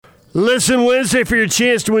Listen Wednesday for your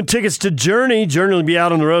chance to win tickets to Journey. Journey will be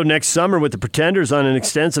out on the road next summer with the Pretenders on an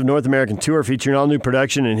extensive North American tour featuring all new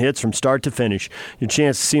production and hits from start to finish. Your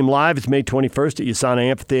chance to see them live is May 21st at USANA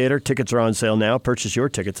Amphitheater. Tickets are on sale now. Purchase your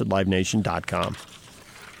tickets at livenation.com.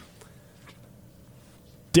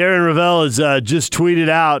 Darren Ravel has just tweeted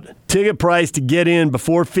out, ticket price to get in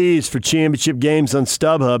before fees for championship games on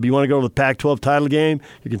StubHub. You want to go to the Pac-12 title game?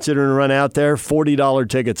 You're considering a run out there? $40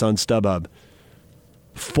 tickets on StubHub.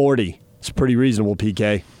 40. It's pretty reasonable,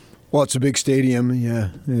 PK. Well, it's a big stadium, yeah,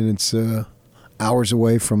 and it's hours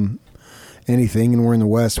away from anything, and we're in the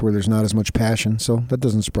West where there's not as much passion, so that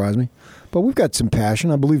doesn't surprise me. But we've got some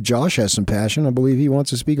passion. I believe Josh has some passion. I believe he wants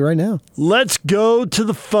to speak right now. Let's go to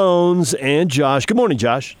the phones and Josh. Good morning,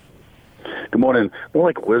 Josh. Good morning. More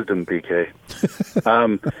like wisdom, PK.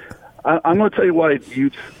 I'm going to tell you why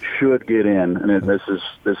youth should get in, and this is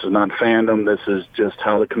not fandom. This is just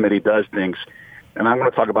how the committee does things. And I'm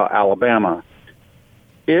going to talk about Alabama.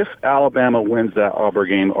 If Alabama wins that Auburn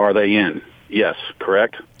game, are they in? Yes,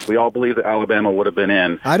 correct? We all believe that Alabama would have been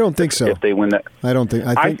in. I don't think so. If they win that. I don't think.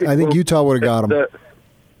 I think Utah would have got them.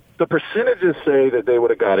 The percentages say that they would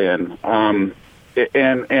have got in,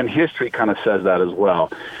 and history kind of says that as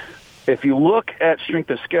well. If you look at strength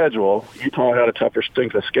of schedule, Utah had a tougher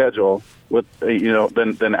strength of schedule with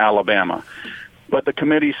than Alabama. But the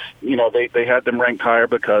committees, they had them ranked higher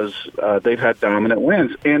because they've had dominant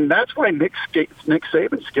wins. And that's why Nick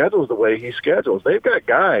Saban schedules the way he schedules. They've got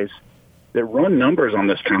guys that run numbers on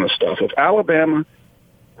this kind of stuff. If Alabama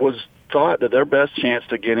was thought that their best chance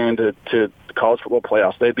to get into the college football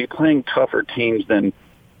playoffs, they'd be playing tougher teams than,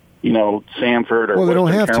 Samford or they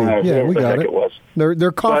don't have Carolina, to. Yeah, we got it. Was.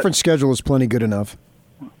 Their conference schedule is plenty good enough.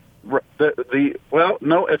 Well,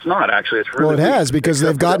 no, it's not actually. It's really it has because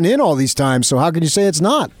they've gotten in all these times. So how can you say it's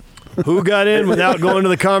not? Who got in without going to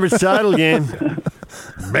the conference title game?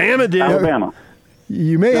 Bama did. Alabama.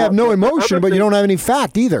 You may have no emotion, but you don't have any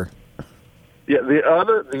fact either. Yeah.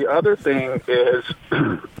 The other thing is,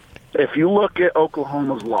 if you look at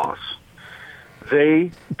Oklahoma's loss,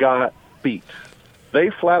 they got beat.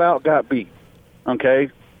 They flat out got beat.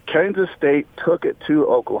 Okay. Kansas State took it to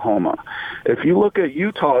Oklahoma. If you look at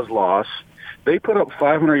Utah's loss, they put up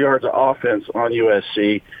 500 yards of offense on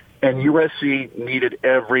USC, and USC needed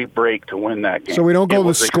every break to win that game. So we don't go to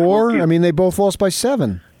the score? I mean, they both lost by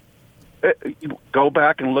 7. Go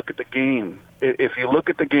back and look at the game. If you look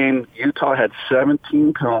at the game, Utah had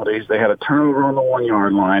 17 penalties. They had a turnover on the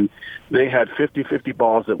 1-yard line. They had 50-50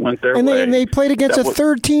 balls that went their way. And they played against a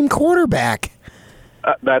third-team quarterback.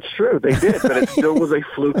 That's true. They did, but it still was a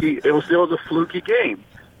fluky. It was still a fluky game.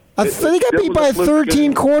 They got beat by a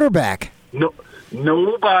third-team quarterback. No,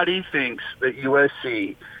 nobody thinks that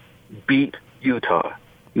USC beat Utah.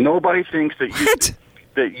 Nobody thinks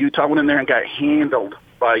that Utah went in there and got handled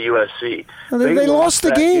by USC. They lost the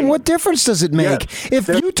game. What difference does it make? If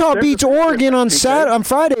Utah beats Oregon on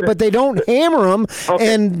Friday, but they don't hammer them,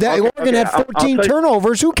 Oregon had 14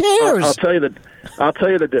 turnovers, who cares? I'll tell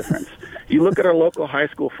you the difference. You look at our local high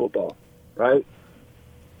school football, right?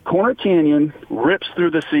 Corner Canyon rips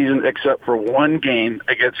through the season except for one game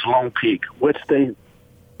against Lone Peak, which they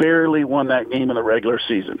barely won that game in the regular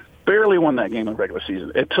season. Barely won that game in the regular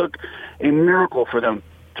season. It took a miracle for them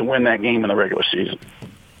to win that game in the regular season.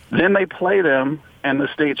 Then they play them in the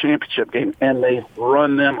state championship game, and they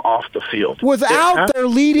run them off the field. Without their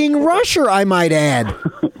leading rusher, I might add.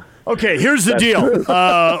 Okay, here's the deal.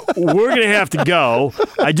 We're going to have to go.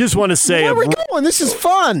 I just want to say... Where are we going? This is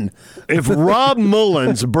fun. If Rob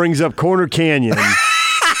Mullins brings up Corner Canyon,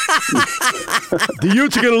 the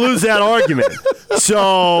Utes are going to lose that argument.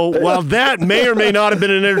 So while that may or may not have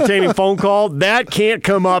been an entertaining phone call, that can't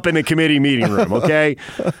come up in the committee meeting room, okay?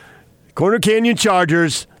 Corner Canyon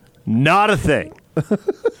Chargers, not a thing.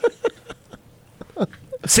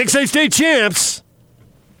 6A state champs...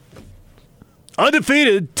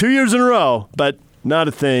 Undefeated 2 years in a row, but not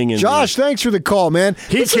a thing. Josh, thanks for the call, man.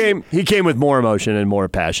 He came with more emotion and more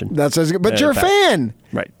passion. But you're a fan.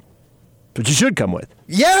 Right. But you should come with.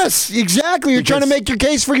 Yes, exactly. You're trying to make your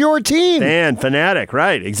case for your team. Fan, fanatic,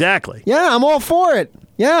 right, exactly. Yeah, I'm all for it.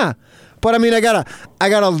 Yeah. But I mean I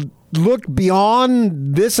gotta look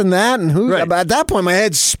beyond this and that and who at that point my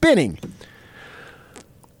head's spinning.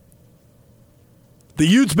 The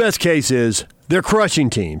Utes' best case is they're crushing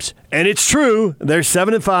teams. And it's true, they're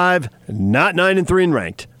 7-5, not 9-3 and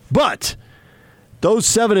ranked. But those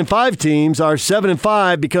 7-5 teams are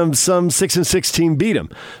 7-5 because some 6-6 team beat them.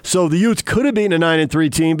 So the Utes could have beaten a 9-3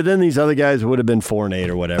 team, but then these other guys would have been 4-8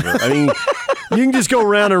 or whatever. I mean, you can just go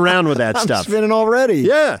round and round with that stuff. I'm spinning already.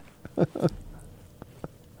 Yeah.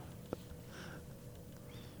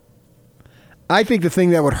 I think the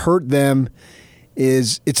thing that would hurt them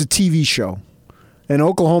is it's a TV show. And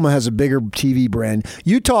Oklahoma has a bigger TV brand.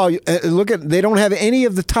 Utah, they don't have any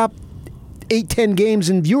of the top 8-10 games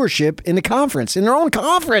in viewership in the conference, in their own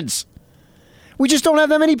conference. We just don't have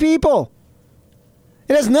that many people.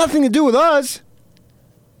 It has nothing to do with us.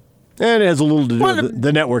 And it has a little to do with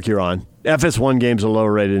the network you're on. FS1 games are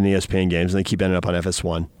lower rated than ESPN games, and they keep ending up on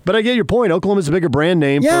FS1. But I get your point. Oklahoma's a bigger brand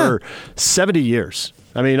name for 70 years.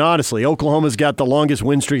 I mean, honestly, Oklahoma's got the longest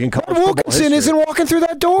win streak in college football history. Wilkinson isn't walking through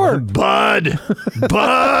that door. Bud.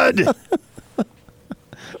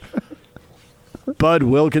 Bud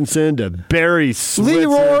Wilkinson to Barry Switzer.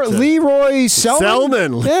 Leroy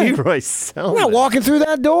Selman. Leroy Selman. Not walking through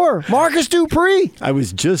that door. Marcus Dupree. I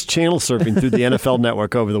was just channel surfing through the NFL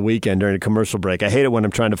Network over the weekend during a commercial break. I hate it when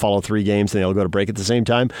I'm trying to follow 3 games and they all go to break at the same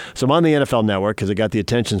time. So I'm on the NFL Network because I got the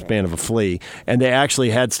attention span of a flea, and they actually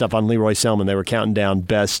had stuff on Leroy Selman. They were counting down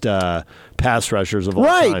best pass rushers of all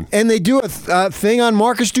time. Right, and they do a thing on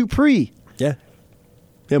Marcus Dupree. Yeah.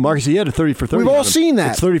 Yeah, Marcus, he had a 30 for 30. We've all seen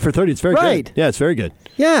that. It's 30 for 30. It's very good. Yeah, it's very good.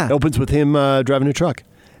 Yeah. It opens with him driving a truck.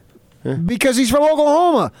 Yeah. Because he's from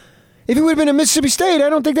Oklahoma. If he would have been at Mississippi State, I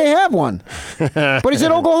don't think they have one. But he's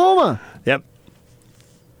in Oklahoma. Yep.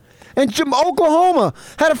 And Oklahoma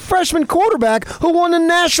had a freshman quarterback who won the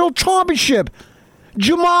national championship,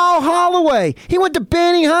 Jamal Holloway. He went to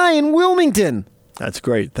Banning High in Wilmington. That's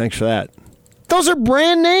great. Thanks for that. Those are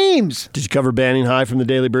brand names. Did you cover Banning High from the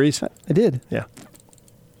Daily Breeze? I did. Yeah.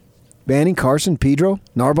 Banning, Carson, Pedro,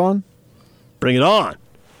 Narbonne. Bring it on.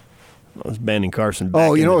 That was Banning Carson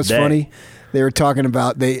back you know what's day. funny? They were talking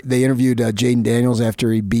about, they interviewed Jaden Daniels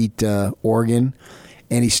after he beat Oregon,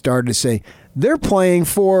 and he started to say, they're playing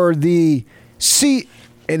for the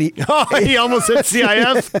And he almost said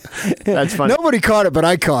CIF. That's funny. Nobody caught it, but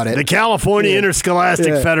I caught it. The California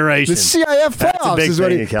Interscholastic Federation. The CIF playoffs is what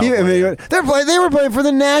they were playing for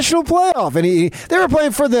the national playoff, and they were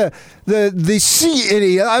playing for the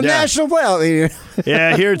national playoff.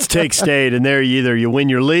 Yeah, here it's Take State, and there either you win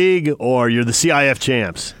your league or you're the CIF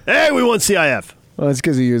champs. Hey, we won CIF. Well, it's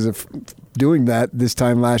because he was doing that this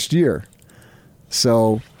time last year.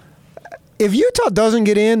 So if Utah doesn't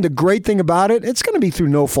get in, the great thing about it, it's going to be through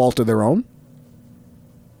no fault of their own.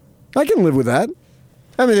 I can live with that.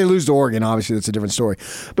 I mean, they lose to Oregon, obviously, that's a different story.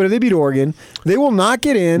 But if they beat Oregon, they will not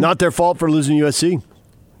get in. Not their fault for losing USC,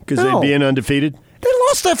 because they'd be in undefeated. They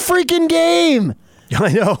lost that freaking game.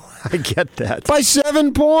 I know. I get that. By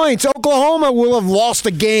 7 points. Oklahoma will have lost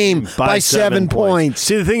the game by 7 points.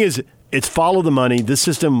 See, the thing is, it's follow the money. This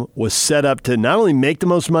system was set up to not only make the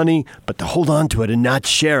most money, but to hold on to it and not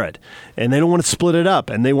share it. And they don't want to split it up.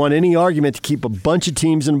 And they want any argument to keep a bunch of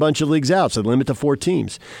teams and a bunch of leagues out, so they limit to 4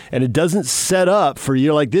 teams. And it doesn't set up for a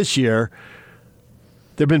year like this year.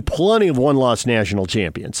 There have been plenty of one-loss national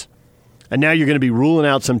champions. And now you're going to be ruling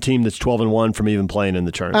out some team that's 12-1 from even playing in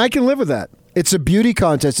the tournament. I can live with that. It's a beauty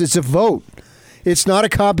contest. It's a vote. It's not a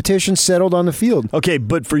competition settled on the field. Okay,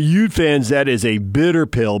 but for Ute fans, that is a bitter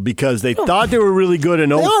pill because they thought they were really good in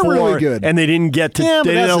 04, really good. And they didn't get to. Yeah,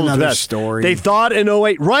 but that's another best. Story. They thought in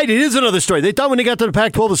 08, right? It is another story. They thought when they got to the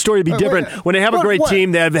Pac-12, the story would be different. When they have a great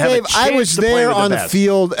team, they have Dave, a chance I was to play there with on the best.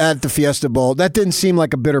 field at the Fiesta Bowl. That didn't seem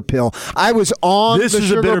like a bitter pill. I was on the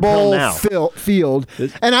Sugar Bowl field,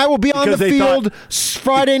 and I will be on the field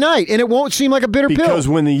Friday night, and it won't seem like a bitter pill. Because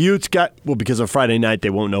when the Utes because of Friday night, they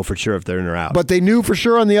won't know for sure if they're in or out. But they knew for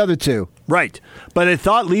sure on the other two. Right. But I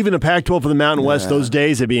thought leaving the Pac-12 for the Mountain West those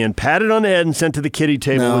days of being patted on the head and sent to the kiddie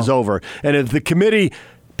table was over. And if the committee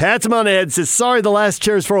pats him on the head and says, sorry, the last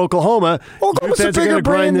chair is for Oklahoma, Oklahoma's a bigger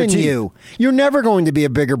brand than you. You're never going to be a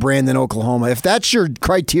bigger brand than Oklahoma. If that's your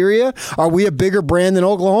criteria, are we a bigger brand than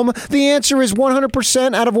Oklahoma? The answer is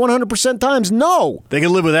 100% out of 100% times no. They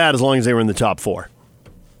can live with that as long as they were in the top 4.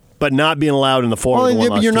 But not being allowed in the 4 well, with the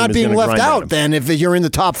one you're not being left out then if you're in the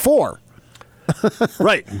top 4.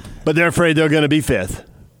 Right. But they're afraid they're going to be 5th.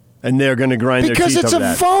 And they're going to grind their teeth over that. Because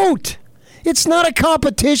it's a vote. It's not a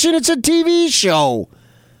competition. It's a TV show.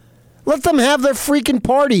 Let them have their freaking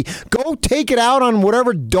party. Go take it out on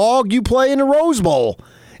whatever dog you play in the Rose Bowl.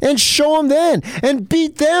 And show them then. And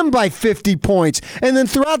beat them by 50 points. And then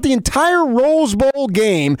throughout the entire Rose Bowl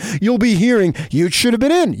game, you'll be hearing, you should have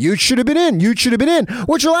been in. You should have been in. You should have been in.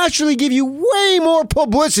 Which will actually give you way more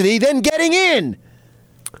publicity than getting in.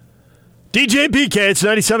 DJ and PK, it's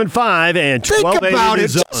 97.5 and 1280 Think about it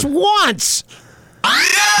zone. just once.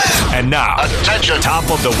 And now, attention, top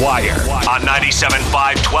of the wire on 97.5,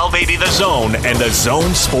 1280 The Zone and The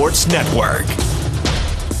Zone Sports Network.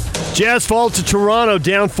 Jazz fall to Toronto,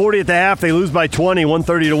 down 40 at the half. They lose by 20,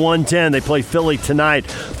 130 to 110. They play Philly tonight.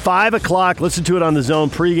 5 o'clock, listen to it on The Zone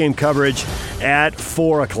pregame coverage at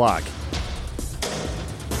 4 o'clock.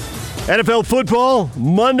 NFL football,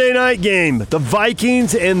 Monday night game. The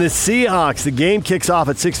Vikings and the Seahawks. The game kicks off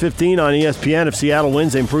at 6:15 on ESPN. If Seattle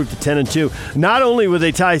wins, they improve to 10-2. Not only would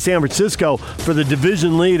they tie San Francisco for the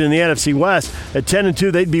division lead in the NFC West, at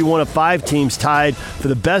 10-2, they'd be one of 5 teams tied for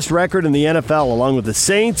the best record in the NFL, along with the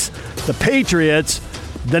Saints, the Patriots,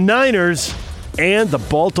 the Niners, and the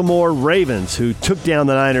Baltimore Ravens, who took down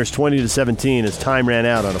the Niners 20-17 as time ran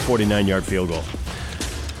out on a 49-yard field goal.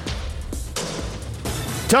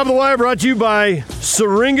 Top of the Wire brought to you by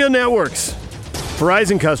Syringa Networks.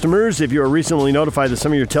 Verizon customers, if you are recently notified that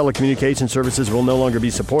some of your telecommunication services will no longer be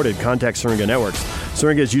supported, contact Syringa Networks.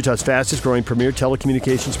 Syringa is Utah's fastest-growing premier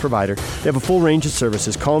telecommunications provider. They have a full range of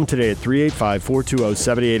services. Call them today at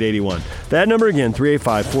 385-420-7881. That number again,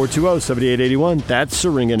 385-420-7881. That's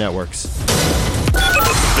Syringa Networks.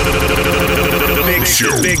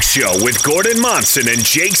 The Big Show with Gordon Monson and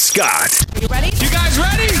Jake Scott. You ready? You guys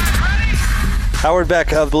ready? Howard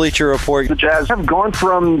Beck of Bleacher Report. The Jazz have gone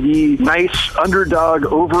from the nice underdog,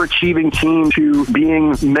 overachieving team to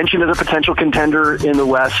being mentioned as a potential contender in the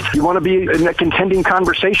West. You want to be in that contending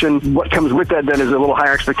conversation. What comes with that then is a little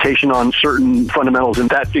higher expectation on certain fundamentals, and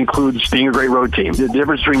that includes being a great road team. The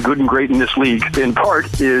difference between good and great in this league, in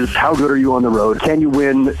part, is how good are you on the road? Can you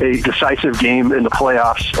win a decisive game in the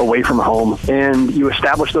playoffs away from home? And you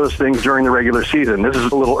establish those things during the regular season. This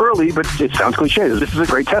is a little early, but it sounds cliche. This is a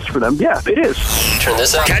great test for them. Yeah, it is. Turn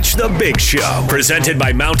this up. Catch The Big Show, presented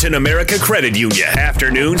by Mountain America Credit Union.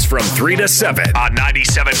 Afternoons from 3 to 7 on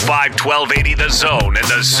 97.5 1280 The Zone and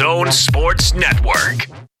The Zone Sports Network.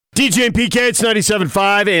 DJ and PK, it's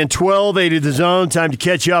 97.5 and 1280 The Zone. Time to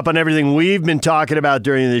catch you up on everything we've been talking about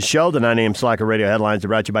during this show. The 9 a.m. Slacker Radio headlines are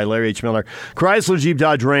brought to you by Larry H. Miller, Chrysler, Jeep,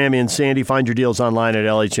 Dodge, Ram in Sandy. Find your deals online at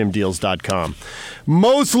lhmdeals.com.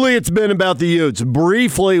 Mostly it's been about the Utes.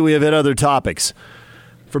 Briefly, we have hit other topics.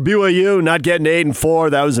 For BYU, not getting to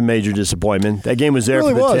 8-4, that was a major disappointment. That game was there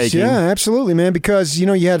for the taking. Yeah, absolutely, man, because,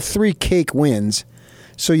 you had 3 cake wins,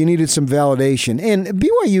 so you needed some validation. And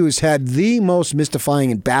BYU has had the most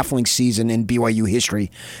mystifying and baffling season in BYU history,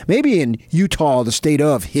 maybe in Utah, the state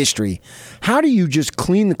of history. How do you just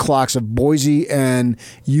clean the clocks of Boise and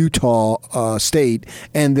Utah State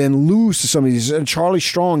and then lose to some of these? And Charlie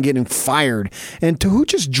Strong getting fired. And to who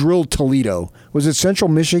just drilled Toledo? Was it Central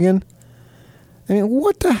Michigan? I mean,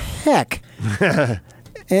 what the heck?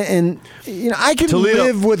 and I can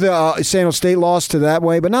live with a San Jose State loss to that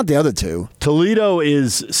way, but not the other two. Toledo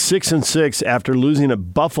is 6-6 after losing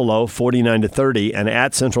at Buffalo 49-30 and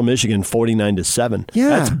at Central Michigan 49-7. Yeah,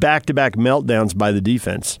 that's back-to-back meltdowns by the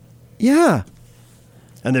defense. Yeah,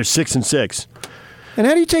 and they're 6-6. And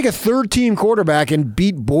how do you take a third-team quarterback and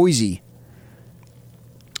beat Boise,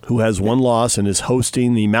 who has one loss and is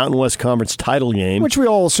hosting the Mountain West Conference title game, which we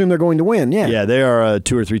all assume they're going to win? Yeah, they are a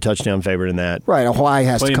 2 or 3 touchdown favorite in that. Right, Hawaii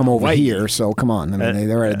has to come over here, so come on. I mean,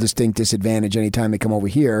 they're at a distinct disadvantage anytime they come over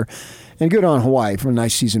here. And good on Hawaii for a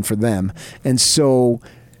nice season for them. And so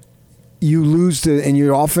you lose and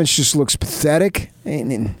your offense just looks pathetic.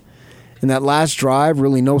 And in that last drive,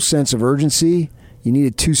 really no sense of urgency. You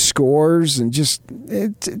needed 2 scores, and it's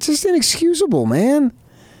just inexcusable, man.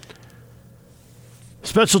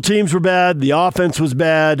 Special teams were bad. The offense was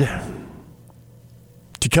bad.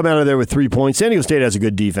 To come out of there with 3 points, San Diego State has a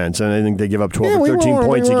good defense, and I think they give up 12 or 13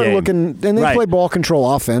 points a game. And they play ball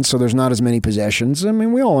control offense, so there's not as many possessions. I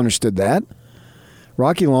mean, we all understood that.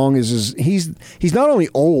 Rocky Long he's not only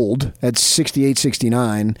old at 68,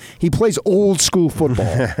 69, he plays old school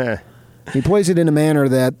football. He plays it in a manner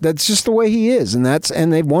that's just the way he is, and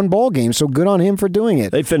they've won ball games. So good on him for doing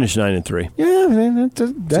it. They finished 9-3. Yeah,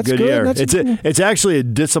 that's a good year. It's actually a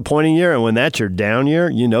disappointing year, and when that's your down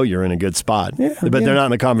year, you're in a good spot. Yeah, but they're not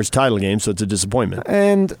in the conference title game, so it's a disappointment.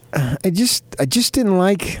 And I just didn't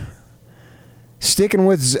like sticking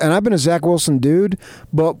with. And I've been a Zach Wilson dude,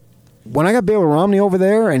 but when I got Baylor Romney over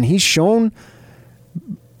there, and he's shown.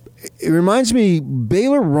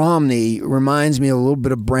 Baylor Romney reminds me a little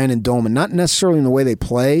bit of Brandon Doman, not necessarily in the way they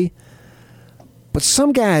play, but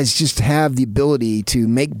some guys just have the ability to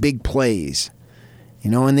make big plays,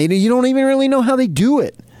 and you don't even really know how they do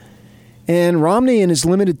it. And Romney in his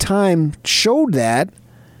limited time showed that, and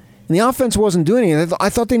the offense wasn't doing anything.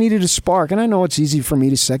 I thought they needed a spark, and I know it's easy for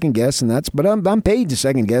me to second guess, but I'm paid to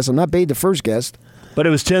second guess. I'm not paid to first guess. But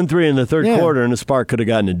it was 10-3 in the third quarter, and the spark could have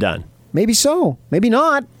gotten it done. Maybe so, maybe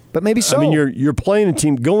not. But maybe so. I mean, you're playing a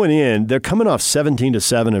team going in. They're coming off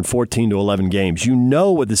 17-7 and 14-11 games. You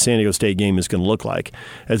know what the San Diego State game is going to look like.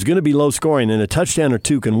 It's going to be low scoring, and a touchdown or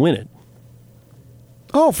 2 can win it.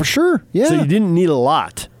 Oh, for sure. Yeah. So you didn't need a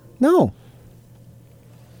lot. No.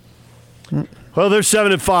 Well, they're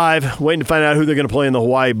 7-5, waiting to find out who they're going to play in the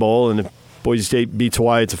Hawaii Bowl. And if Boise State beats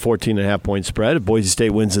Hawaii. It's a 14.5-point spread. If Boise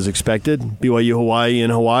State wins as expected, BYU Hawaii in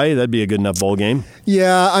Hawaii, that'd be a good enough bowl game.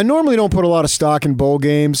 Yeah, I normally don't put a lot of stock in bowl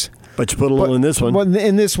games. But you put a little in this one. But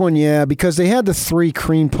in this one, yeah, because they had the 3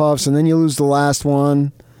 cream puffs, and then you lose the last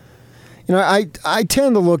one. You know, I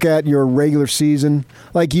tend to look at your regular season,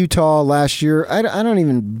 like Utah last year. I don't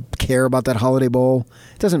even care about that Holiday Bowl.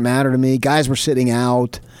 It doesn't matter to me. Guys were sitting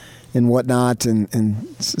out and whatnot,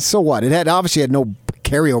 and so what? It obviously had no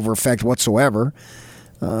carryover effect whatsoever.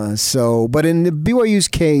 But in the BYU's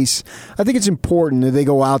case, I think it's important that they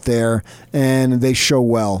go out there and they show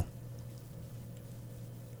well.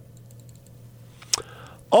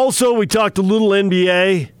 Also, we talked a little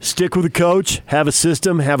NBA. Stick with the coach. Have a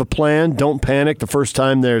system. Have a plan. Don't panic the first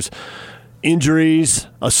time there's injuries,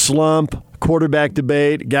 a slump, quarterback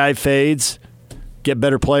debate, guy fades. Get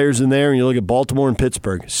better players in there, and you look at Baltimore and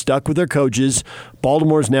Pittsburgh. Stuck with their coaches.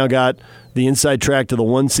 Baltimore's now got the inside track to the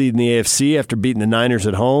 1 seed in the AFC after beating the Niners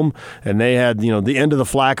at home. And they had, the end of the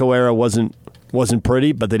Flacco era wasn't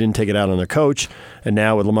pretty, but they didn't take it out on their coach. And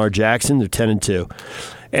now with Lamar Jackson, they're 10-2.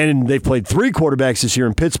 And they've played 3 quarterbacks this year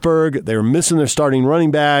in Pittsburgh. They were missing their starting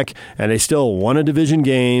running back, and they still won a division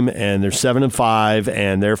game, and they're 7-5,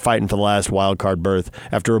 and they're fighting for the last wild card berth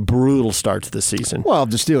after a brutal start to the season. Well,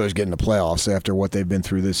 if the Steelers get in the playoffs after what they've been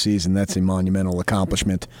through this season, that's a monumental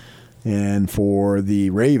accomplishment. And for the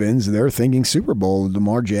Ravens, they're thinking Super Bowl.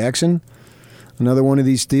 Lamar Jackson, another one of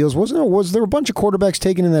these deals. Was there a bunch of quarterbacks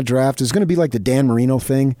taken in that draft? It's going to be like the Dan Marino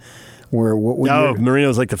thing.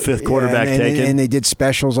 Marino's like the 5th quarterback taken. And they did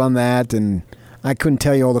specials on that, and I couldn't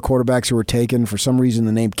tell you all the quarterbacks who were taken. For some reason,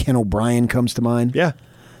 the name Ken O'Brien comes to mind. Yeah.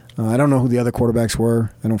 I don't know who the other quarterbacks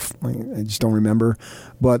were. I just don't remember.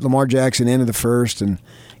 But Lamar Jackson into the first and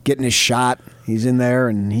getting his shot. He's in there,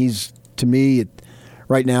 and he's, to me,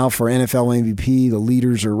 right now for NFL MVP, the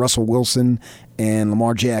leaders are Russell Wilson and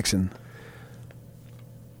Lamar Jackson.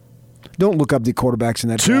 Don't look up the quarterbacks in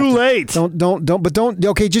that Too draft. late. Don't.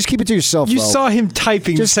 Okay, just keep it to yourself. You though. saw him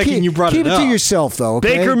typing the second you brought it up. Keep it to yourself, though.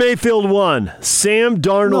 Okay? Baker Mayfield 1. Sam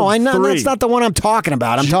Darnold 3. That's not the one I'm talking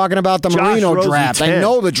about. I'm talking about the Josh Marino Rosen draft. 10. I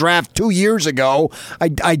know the draft 2 years ago.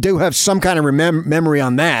 I do have some kind of memory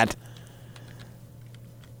on that.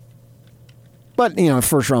 But,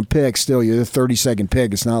 first round pick, still, you're the 32nd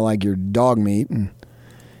pick. It's not like you're dog meat. And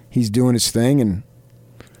he's doing his thing, and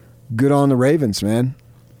good on the Ravens, man.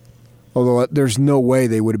 Although there's no way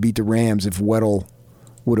they would have beat the Rams if Weddle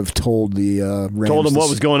would have told the Rams. Told them what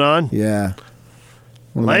was going on? Yeah.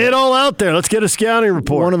 Lay it all out there. Let's get a scouting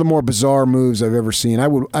report. One of the more bizarre moves I've ever seen.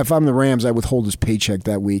 If I'm the Rams, I would hold his paycheck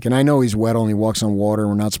that week. And I know he's Weddle and he walks on water.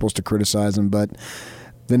 We're not supposed to criticize him, but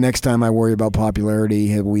the next time I worry about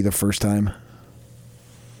popularity, it will be the first time.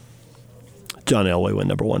 John Elway went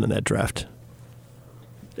number 1 in that draft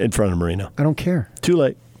in front of Marino. I don't care. Too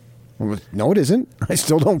late. No, it isn't. I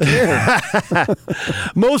still don't care.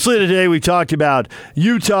 Mostly today we talked about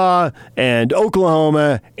Utah and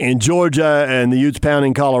Oklahoma and Georgia and the Utes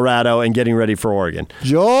pounding Colorado and getting ready for Oregon.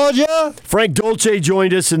 Georgia! Frank Dolce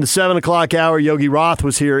joined us in the 7 o'clock hour. Yogi Roth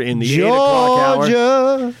was here in the 8 o'clock hour.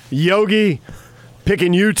 Georgia! Yogi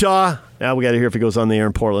picking Utah. Now we got to hear if he goes on the air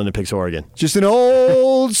in Portland and picks Oregon. Just an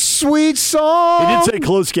old sweet song. He did say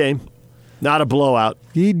close game, not a blowout.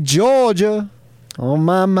 Georgia. On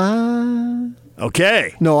my mind.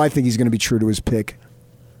 Okay. No, I think he's going to be true to his pick.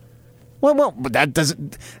 Well, but that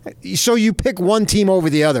doesn't. So you pick one team over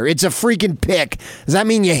the other. It's a freaking pick. Does that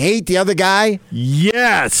mean you hate the other guy?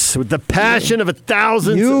 Yes, with the passion of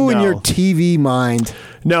 1,000. You and your TV mind.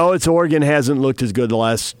 No, it's Oregon hasn't looked as good the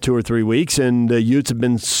last 2 or 3 weeks, and the Utes have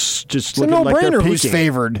been just looking like they're peaking. Who's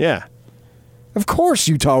favored? Yeah. Of course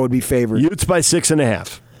Utah would be favored. Utes by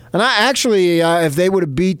 6.5. And I actually, if they would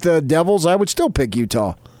have beat the Devils, I would still pick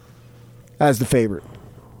Utah as the favorite.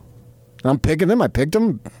 I'm picking them. I picked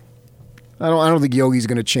them. I don't think Yogi's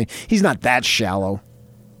going to change. He's not that shallow.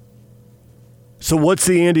 So what's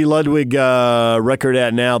the Andy Ludwig record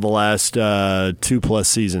at now the last 2+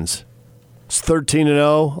 seasons? It's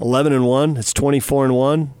 13-0, 11-1. It's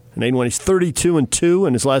 24-1. And 8-1. He's 32-2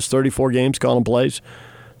 in his last 34 games calling plays.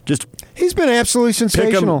 He's been absolutely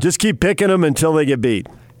sensational. Just keep picking them until they get beat.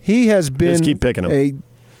 He has been. Just keep picking him.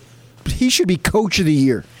 He should be coach of the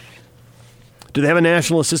year. Do they have a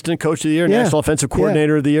national assistant coach of the year? Yeah. National offensive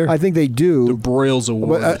coordinator of the year? I think they do. The Broyles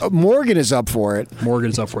Award. But, Morgan is up for it.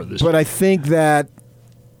 Morgan's up for it this year. But I think that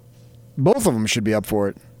both of them should be up for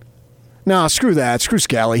it. No, screw that. Screw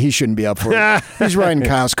Scally. He shouldn't be up for it. He's riding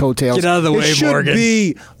Kyle's coattails. Get out of the way, Morgan. It should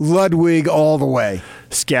be Ludwig all the way.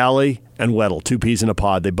 Scally and Weddle, 2 peas in a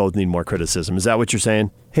pod. They both need more criticism. Is that what you're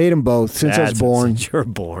saying? Hate them both since I was born. You're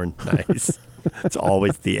born. Nice. It's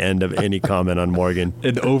always the end of any comment on Morgan.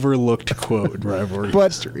 An overlooked quote in rivalry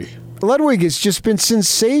But history. Ludwig has just been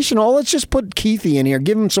sensational. Let's just put Keithy in here.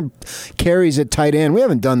 Give him some carries at tight end. We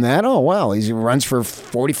haven't done that. Oh, wow. He runs for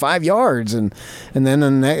 45 yards, and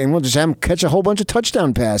we'll just have him catch a whole bunch of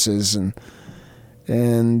touchdown passes. And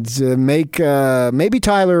maybe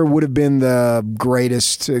Tyler would have been the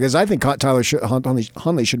greatest, because I think Huntley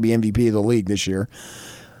should be MVP of the league this year.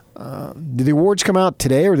 Did the awards come out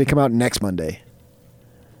today, or do they come out next Monday?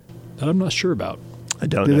 That I'm not sure about. I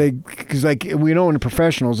don't know. Because we know in the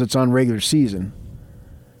professionals it's on regular season,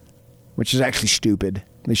 which is actually stupid.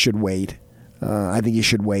 They should wait. I think you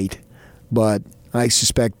should wait. But I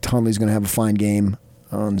suspect Huntley's going to have a fine game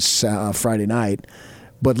on Friday night.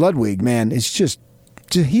 But Ludwig, man, it's just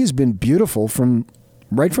he's been beautiful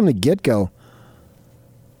right from the get-go.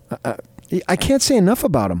 I can't say enough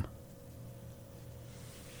about him.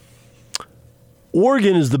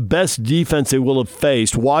 Oregon is the best defense they will have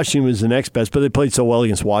faced. Washington was the next best, but they played so well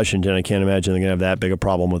against Washington, I can't imagine they're going to have that big a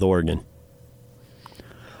problem with Oregon.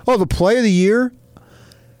 Oh, the play of the year?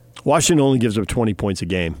 Washington only gives up 20 points a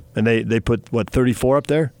game, and they put, 34 up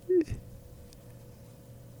there?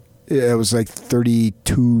 Yeah, it was like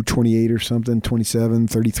 32-28 or something, 27,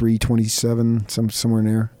 33-27, somewhere in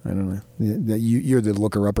there. I don't know. You're the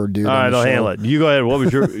looker-upper dude. All right, I'll handle it. You go ahead. What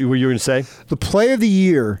were you going to say? The play of the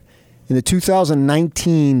year in the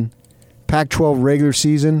 2019 Pac-12 regular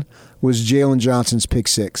season was Jalen Johnson's pick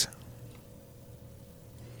six.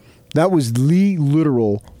 That was the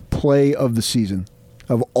literal play of the season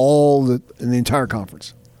of in the entire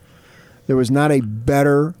conference. There was not a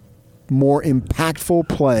better, more impactful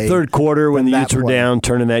play. Third quarter when the Utes were down,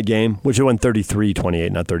 turning that game, which it went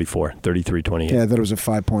 33-28, not 34, 33-28. Yeah, that was a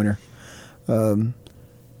 5-pointer.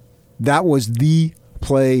 That was the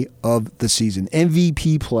play of the season.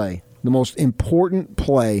 MVP play. The most important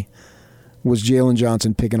play was Jalen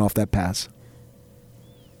Johnson picking off that pass.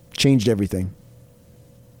 Changed everything.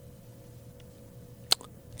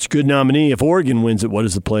 It's a good nominee. If Oregon wins it, what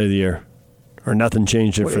is the play of the year? Or nothing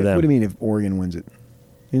changed it for them? What do you mean if Oregon wins it?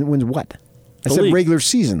 It wins what? I The said league. regular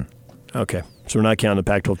season. Okay. So we're not counting the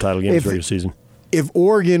Pac-12 title game as regular season. If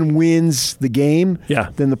Oregon wins the game,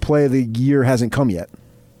 then the play of the year hasn't come yet.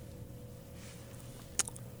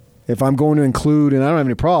 If I'm going to include, and I don't have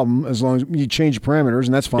any problem, as long as you change the parameters,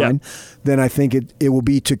 and that's fine, then I think it will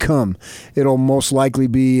be to come. It'll most likely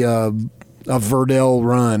be a Verdell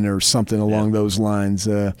run or something along those lines.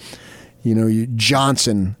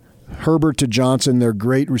 Johnson, Herbert to Johnson, their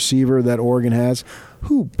great receiver that Oregon has,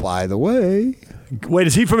 who, by the way... Wait,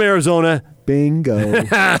 is he from Arizona? Bingo.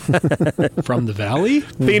 From the Valley?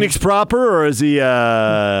 Phoenix proper, or is he...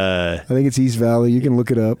 I think it's East Valley. You can look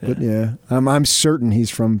it up, but yeah. I'm certain he's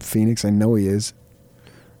from Phoenix. I know he is.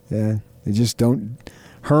 Yeah. They just don't...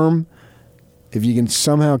 Herm, if you can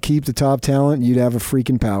somehow keep the top talent, you'd have a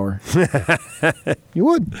freaking power. You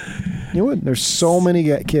would. You would. There's so many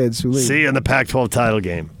kids who leave. See you in the Pac-12 title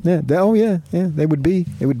game. Yeah. Yeah. They would be.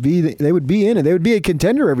 They would be in it. They would be a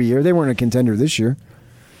contender every year. They weren't a contender this year.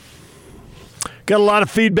 Got a lot of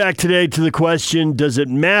feedback today to the question, does it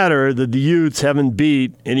matter that the Utes haven't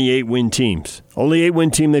beat any 8-win teams? Only 8-win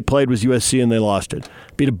team they played was USC, and they lost it.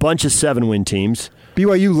 Beat a bunch of 7-win teams.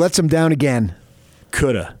 BYU lets them down again.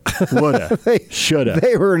 Coulda, woulda, shoulda.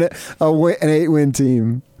 They were an 8-win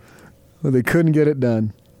team. Well, they couldn't get it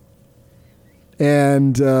done.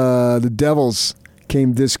 And the Devils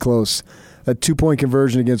came this close. A 2-point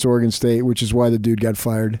conversion against Oregon State, which is why the dude got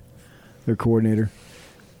fired, their coordinator.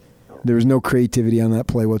 There was no creativity on that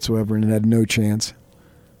play whatsoever, and it had no chance.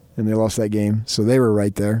 And they lost that game. So they were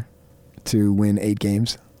right there to win 8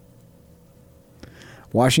 games.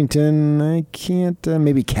 Washington, I can't.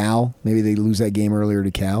 Maybe Cal. Maybe they lose that game earlier to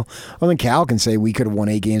Cal. I think Cal can say we could have won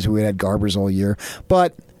 8 games if we had Garbers all year.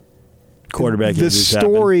 But quarterback. The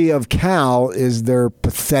story of Cal is their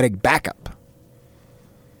pathetic backup.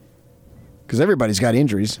 Because everybody's got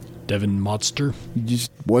injuries. Devin Monster. He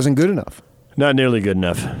just wasn't good enough. Not nearly good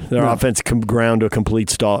enough. Their offense ground to a complete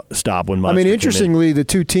stop when Monster came in. Interestingly, the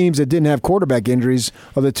 2 teams that didn't have quarterback injuries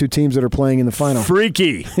are the 2 teams that are playing in the final.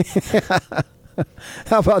 Freaky.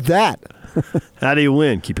 How about that? How do you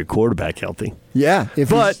win? Keep your quarterback healthy. Yeah,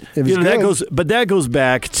 that goes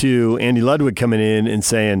back to Andy Ludwig coming in and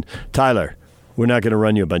saying, Tyler, we're not going to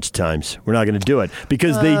run you a bunch of times. We're not going to do it.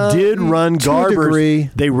 Because they did run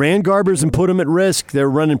Garbers. They ran Garbers and put them at risk. They're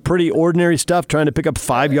running pretty ordinary stuff, trying to pick up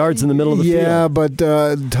 5 yards in the middle of the field. Yeah, but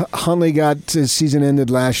Huntley got his season ended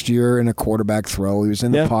last year in a quarterback throw. He was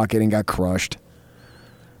in the pocket and got crushed.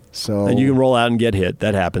 And you can roll out and get hit.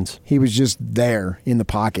 That happens. He was just there in the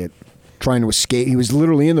pocket trying to escape. He was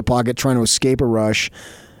literally in the pocket trying to escape a rush.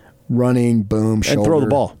 running, boom, shoulder. And throw the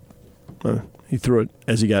ball. He threw it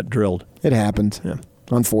as he got drilled. It happened, Yeah.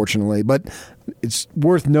 unfortunately. But it's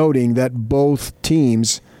worth noting that both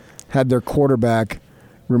teams had their quarterback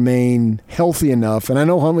remain healthy enough. And I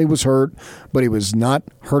know Huntley was hurt, but he was not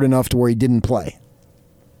hurt enough to where he didn't play.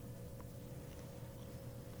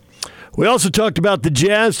 We also talked about the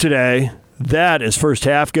Jazz today. That, as first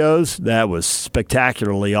half goes, that was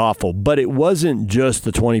spectacularly awful. But it wasn't just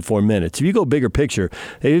the 24 minutes. If you go bigger picture,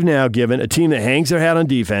 they've now given a team that hangs their hat on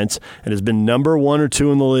defense and has been number 1 or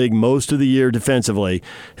 2 in the league most of the year defensively,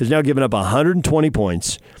 has now given up 120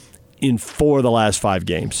 points in 4 of the last 5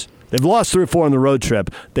 games. They've lost 3 or 4 on the road trip.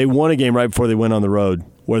 They won a game right before they went on the road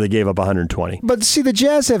where they gave up 120. But see, the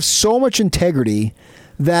Jazz have so much integrity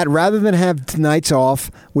that rather than have nights off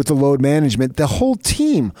with the load management, the whole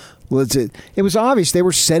team it was obvious they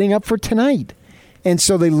were setting up for tonight. And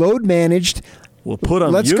so they load managed. Well, put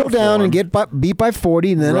on Let's the go uniform, down and get beat by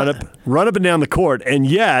 40 and then run up and down the court, and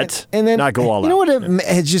yet then not go all out. You know what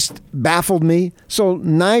has just baffled me? So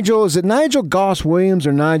is it Nigel Goss-Williams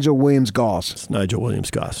or Nigel Williams-Goss? It's Nigel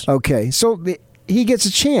Williams-Goss. Okay, so he gets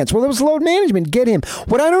a chance. Well, it was load management. Get him.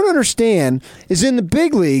 What I don't understand is in the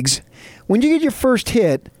big leagues, when you get your first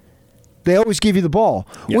hit, they always give you the ball.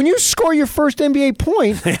 Yep. When you score your first NBA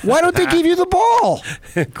point, why don't they give you the ball?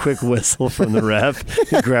 Quick whistle from the ref.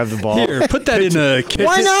 You grab the ball. Here, put that in a catch.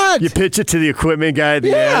 Why not? You pitch it to the equipment guy at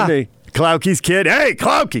the end. Klauke's kid. Hey,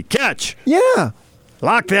 Klauke, catch. Yeah.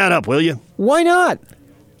 Lock that up, will you? Why not?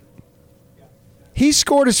 He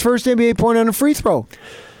scored his first NBA point on a free throw.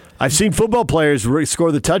 I've seen football players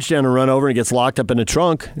score the touchdown and run over and gets locked up in a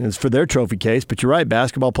trunk. It's for their trophy case. But you're right,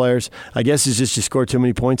 basketball players, I guess it's just you score too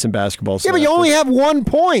many points in basketball. So yeah, but you only have 1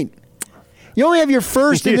 point. You only have your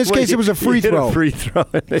first. In this case, it was a free throw. A free throw.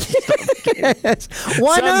 Yes.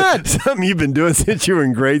 Why not? Something you've been doing since you were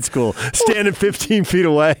in grade school, standing 15 feet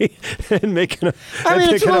away and making a. I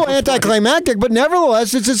mean, it's a little anticlimactic, but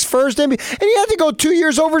nevertheless, it's his first NBA, and he had to go 2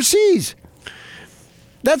 years overseas.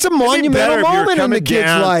 That's a monumental moment in the kid's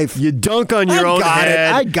life. You dunk on your own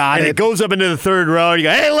head. I got it. And it goes up into the third row, and you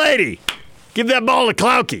go, hey, lady, give that ball to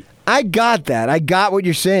Klauke. I got that. I got what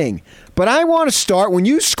you're saying. But I want to start, when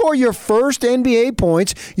you score your first NBA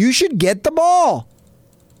points, you should get the ball.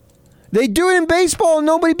 They do it in baseball, and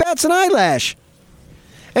nobody bats an eyelash.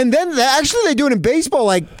 And then, actually, they do it in baseball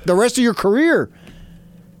like the rest of your career.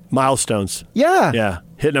 Milestones. Yeah. Yeah.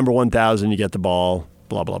 Hit number 1,000, you get the ball.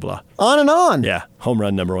 Blah, blah, blah. On and on. Yeah. Home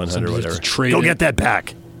run number 100 or whatever. Go get that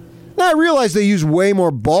back. Now, I realize they use way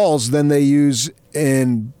more balls than they use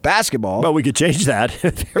in basketball. But we could change that.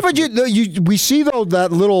 But we see, though,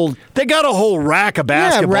 that little... They got a whole rack of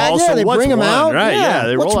basketballs. Yeah, so they bring them out. Right, yeah,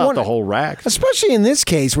 they roll out the whole rack. Especially in this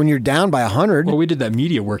case when you're down by 100. Well, we did that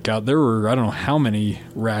media workout. There were, I don't know how many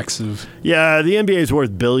racks of... Yeah, the NBA is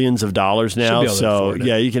worth billions of dollars now. So,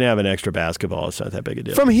 yeah, you can have an extra basketball. It's not that big a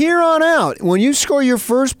deal. From here on out, when you score your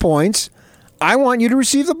first points, I want you to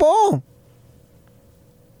receive the ball.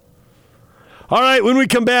 All right, when we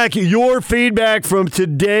come back, your feedback from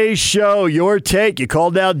today's show, your take. You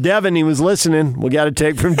called out Devin. He was listening. We got a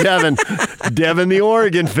take from Devin. Devin, the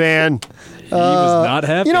Oregon fan. He was not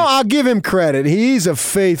happy. You know, I'll give him credit. He's a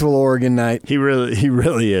faithful Oregon Knight. He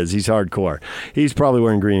really is. He's hardcore. He's probably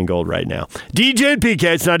wearing green and gold right now. DJ and PK,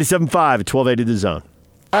 it's 97.5 at 1280 The Zone.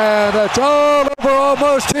 And it's all over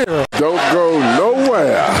almost here. Don't go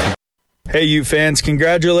nowhere. Hey, Ute fans,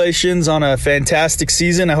 congratulations on a fantastic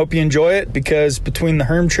season. I hope you enjoy it because between the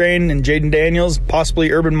Herm Train and Jaden Daniels,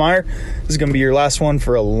 possibly Urban Meyer, this is going to be your last one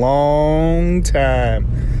for a long time.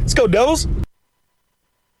 Let's go, Devils.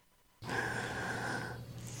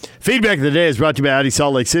 Feedback of the day is brought to you by Audi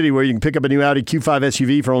Salt Lake City, where you can pick up a new Audi Q5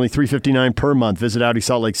 SUV for only $359 per month. Visit Audi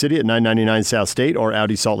Salt Lake City at 999 South State or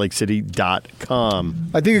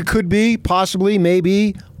AudiSaltLakeCity.com. I think it could be, possibly,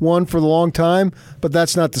 maybe, one for the long time, but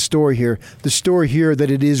that's not the story here. The story here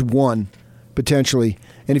that it is one, potentially.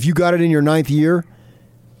 And if you got it in your 9th year,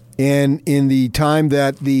 and in the time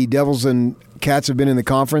that the Devils and Cats have been in the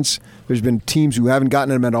conference, there's been teams who haven't gotten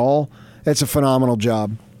them at all. That's a phenomenal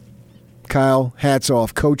job. Kyle, hats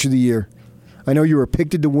off. Coach of the year. I know you were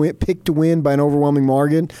picked to win by an overwhelming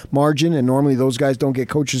margin, and normally those guys don't get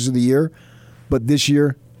coaches of the year. But this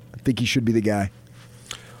year, I think he should be the guy.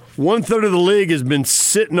 1/3 of the league has been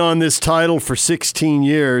sitting on this title for 16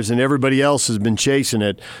 years, and everybody else has been chasing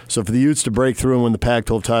it. So for the Utes to break through and win the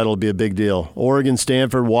Pac-12 title would be a big deal. Oregon,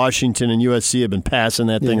 Stanford, Washington, and USC have been passing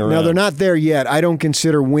that thing around. Now, they're not there yet. I don't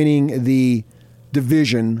consider winning the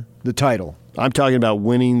division the title. I'm talking about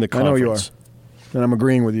winning the conference. I know you are. And I'm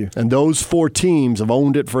agreeing with you. And those 4 teams have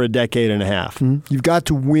owned it for a decade and a half. Mm-hmm. You've got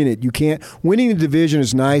to win it. You can't. Winning the division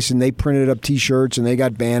is nice, and they printed up T-shirts and they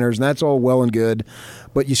got banners, and that's all well and good.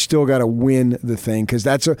 But you still got to win the thing because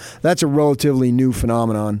that's a relatively new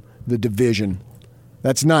phenomenon. The division,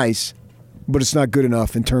 that's nice, but it's not good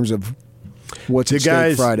enough in terms of what's at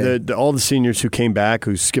stake Friday. All the seniors who came back,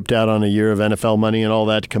 who skipped out on a year of NFL money and all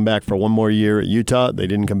that to come back for one more year at Utah, they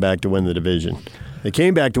didn't come back to win the division. They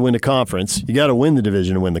came back to win the conference. You got to win the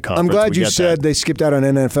division to win the conference. I'm glad you said they skipped out on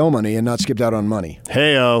NFL money and not skipped out on money.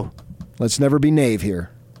 Hey-o. Let's never be knave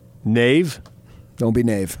here. Knave? Don't be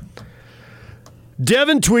knave.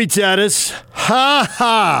 Devin tweets at us, ha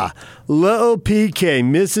ha, little PK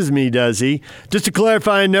misses me, does he? Just to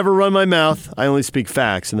clarify, I never run my mouth. I only speak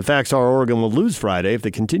facts. And the facts are Oregon will lose Friday if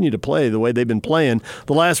they continue to play the way they've been playing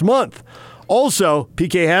the last month. Also,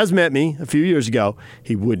 PK has met me a few years ago.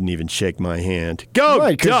 He wouldn't even shake my hand. Go,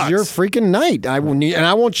 right, because you're a freaking knight. I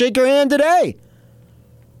won't shake your hand today.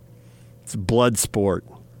 It's a blood sport.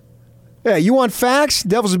 Yeah, you want facts?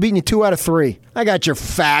 Devils are beating you 2 out of 3. I got your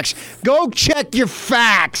facts. Go check your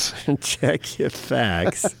facts. Check your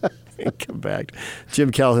facts. Come back.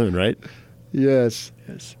 Jim Calhoun, right? Yes.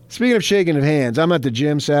 Speaking of shaking of hands, I'm at the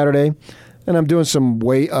gym Saturday, and I'm doing some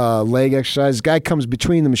leg exercise. This guy comes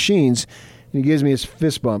between the machines, and he gives me his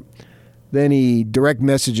fist bump. Then he direct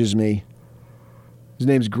messages me. His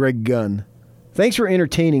name's Greg Gunn. Thanks for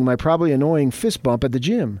entertaining my probably annoying fist bump at the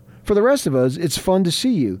gym. For the rest of us, it's fun to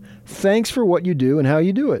see you. Thanks for what you do and how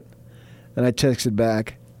you do it. And I texted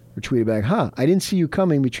back, or tweeted back, I didn't see you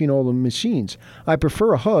coming between all the machines. I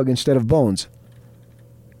prefer a hug instead of bones.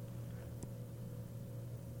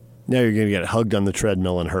 Now you're going to get hugged on the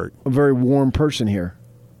treadmill and hurt. A very warm person here.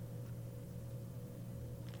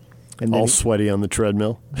 And all sweaty on the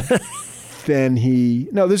treadmill. Then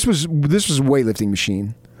this was a weightlifting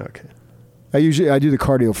machine. Okay. I do the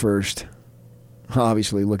cardio first.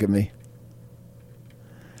 Obviously, look at me.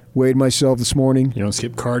 Weighed myself this morning. You don't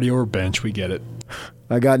skip cardio or bench. We get it.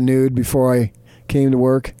 I got nude before I came to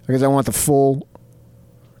work because I want the full,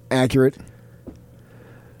 accurate. It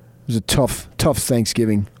was a tough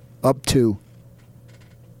Thanksgiving. Up 2.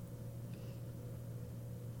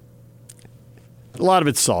 A lot of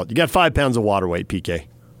it's salt. You got 5 pounds of water weight, PK.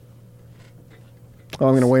 Oh,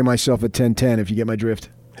 I'm going to weigh myself at 10:10 if you get my drift.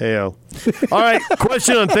 Hey-o. All right,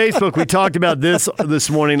 question on Facebook. We talked about this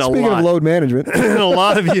morning a lot. Speaking of load management. A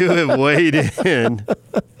lot of you have weighed in.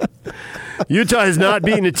 Utah has not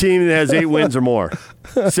beaten a team that has 8 wins or more.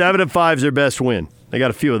 7-5 is their best win. They got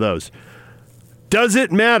a few of those. Does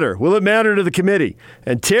it matter? Will it matter to the committee?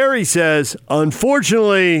 And Terry says,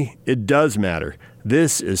 unfortunately, it does matter.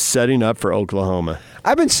 This is setting up for Oklahoma.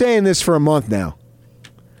 I've been saying this for a month now.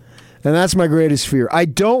 And that's my greatest fear. I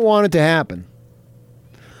don't want it to happen.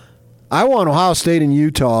 I want Ohio State and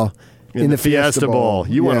Utah in the Fiesta Bowl.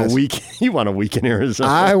 You want a week? You want a week in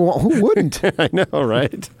Arizona? Who wouldn't? I know,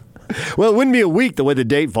 right? Well, it wouldn't be a week the way the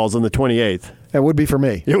date falls on the 28th. It would be for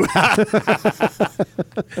me. For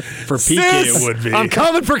PK, it would be. I'm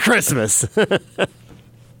coming for Christmas.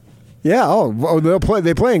 Yeah. Oh,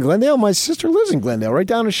 they play in Glendale. My sister lives in Glendale, right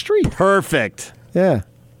down the street. Perfect. Yeah.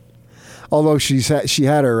 Although she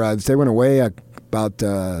had her, they went away about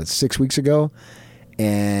 6 weeks ago.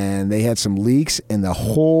 And they had some leaks, and the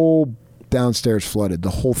whole downstairs flooded, the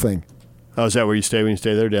whole thing. Oh, is that where you stay when you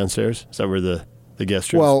stay there, downstairs? Is that where the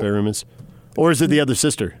guest room, spare room is? Or is it the other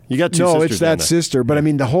sister? You got 2 sisters. No, it's that sister, but I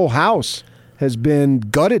mean, the whole house has been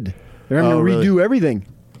gutted. They're having to redo everything.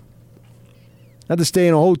 I had to stay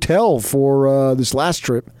in a hotel for this last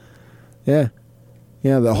trip. Yeah.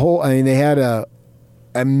 Yeah, they had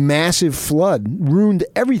a massive flood, ruined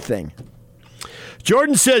everything.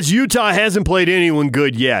 Jordan says Utah hasn't played anyone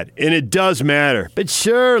good yet, and it does matter. But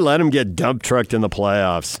sure, let them get dump trucked in the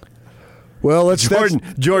playoffs. Well,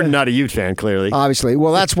 Jordan, not a Ute fan, clearly. Obviously.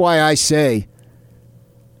 Well, that's why I say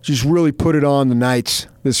just really put it on the Knights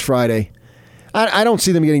this Friday. I don't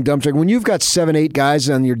see them getting dump trucked. When you've got 7-8 guys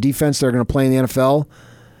on your defense that are going to play in the NFL,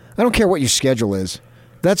 I don't care what your schedule is.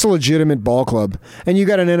 That's a legitimate ball club. And you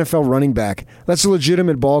got an NFL running back. That's a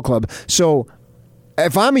legitimate ball club. So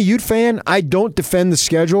if I'm a Ute fan, I don't defend the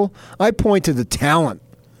schedule. I point to the talent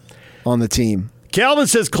on the team. Calvin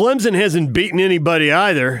says Clemson hasn't beaten anybody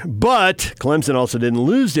either, but Clemson also didn't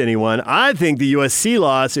lose to anyone. I think the USC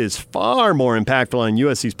loss is far more impactful on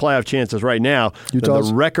USC's playoff chances right now Utah's? than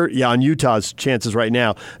the record. Yeah, on Utah's chances right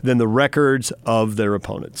now than the records of their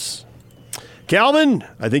opponents. Calvin,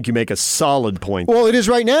 I think you make a solid point. Well, it is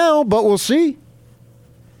right now, but we'll see.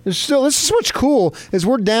 This is what's cool is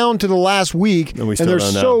we're down to the last week, and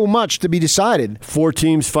there's so much to be decided. 4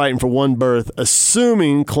 teams fighting for one berth,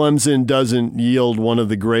 assuming Clemson doesn't yield one of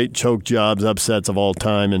the great choke jobs upsets of all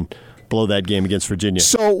time and blow that game against Virginia.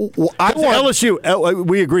 So LSU,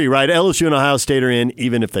 we agree, right? LSU and Ohio State are in,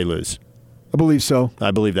 even if they lose. I believe so.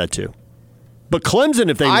 I believe that too. But Clemson,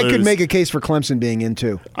 if they lose, I could make a case for Clemson being in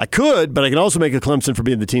too. I could, but I can also make a Clemson for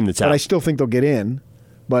being the team that's out. But I still think they'll get in.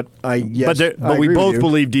 But but we both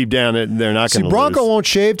believe deep down that they're not going to lose. Bronco won't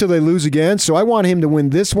shave till they lose again, so I want him to win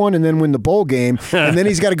this one and then win the bowl game, and then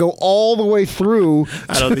he's got to go all the way through.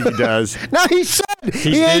 I don't think he does. No, he said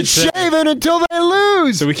he ain't shaving until they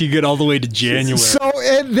lose. So we could get all the way to January. So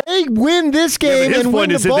they win this game and win the bowl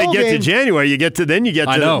game. His point is if they get to January, you get to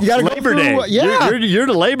Labor Day. You're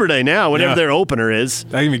to Labor Day now, whenever their opener is.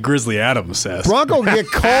 That can be Grizzly Adams says. Bronco will get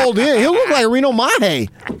called in. He'll look like Reno Mahe.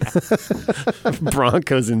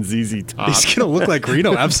 Broncos and ZZ Top. He's going to look like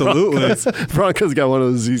Reno, absolutely. Broncos got one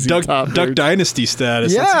of those ZZ Top. Duck Dynasty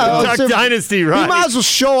status. Yeah. Duck Dynasty, right. He might as well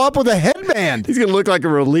show up with a headband. He's going to look like a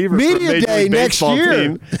reliever Media for Day next year.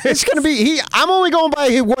 Team. It's going to be I'm only going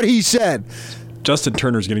by what he said. Justin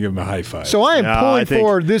Turner's going to give him a high five. So I am pulling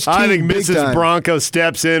for this team. I think big Mrs. time. Bronco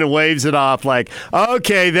steps in and waves it off like,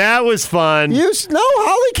 okay, that was fun. No,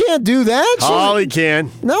 Holly can't do that. Holly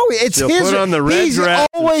can. No, it's She'll his. Put on the red he's dress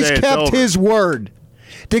always kept his word.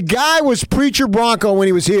 The guy was Preacher Bronco when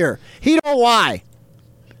he was here. He don't lie.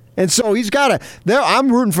 And so he's got to. I'm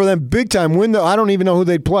rooting for them big time. I don't even know who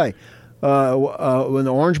they'd play. In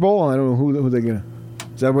the Orange Bowl, I don't know who they're going to.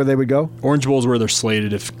 Is that where they would go? Orange Bowl is where they're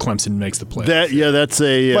slated if Clemson makes the play. That's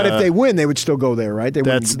a. But if they win, they would still go there, right? They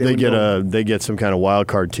get some kind of wild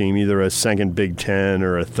card team, either a second Big Ten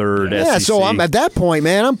or a third SEC. Yeah, so I'm at that point,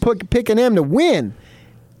 man. I'm picking him to win,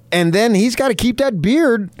 and then he's got to keep that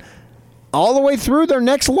beard all the way through their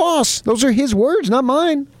next loss. Those are his words, not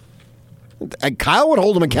mine. And Kyle would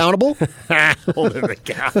hold him accountable. Kyle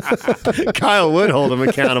would hold him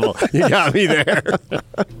accountable. You got me there.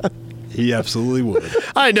 He absolutely would.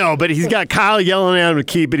 I know, but he's got Kyle yelling at him to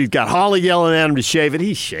keep it. He's got Holly yelling at him to shave it.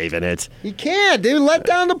 He's shaving it. He can't, dude. Let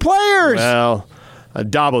down the players. Well,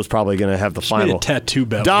 Dabo's probably going to have the final. A tattoo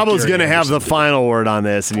belt. Dabo's going to have the final word on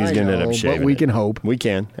this, and he's going to end up shaving but we it. can hope. We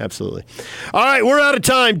can, absolutely. All right, we're out of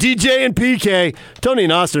time. DJ and PK. Tony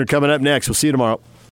and Austin are coming up next. We'll see you tomorrow.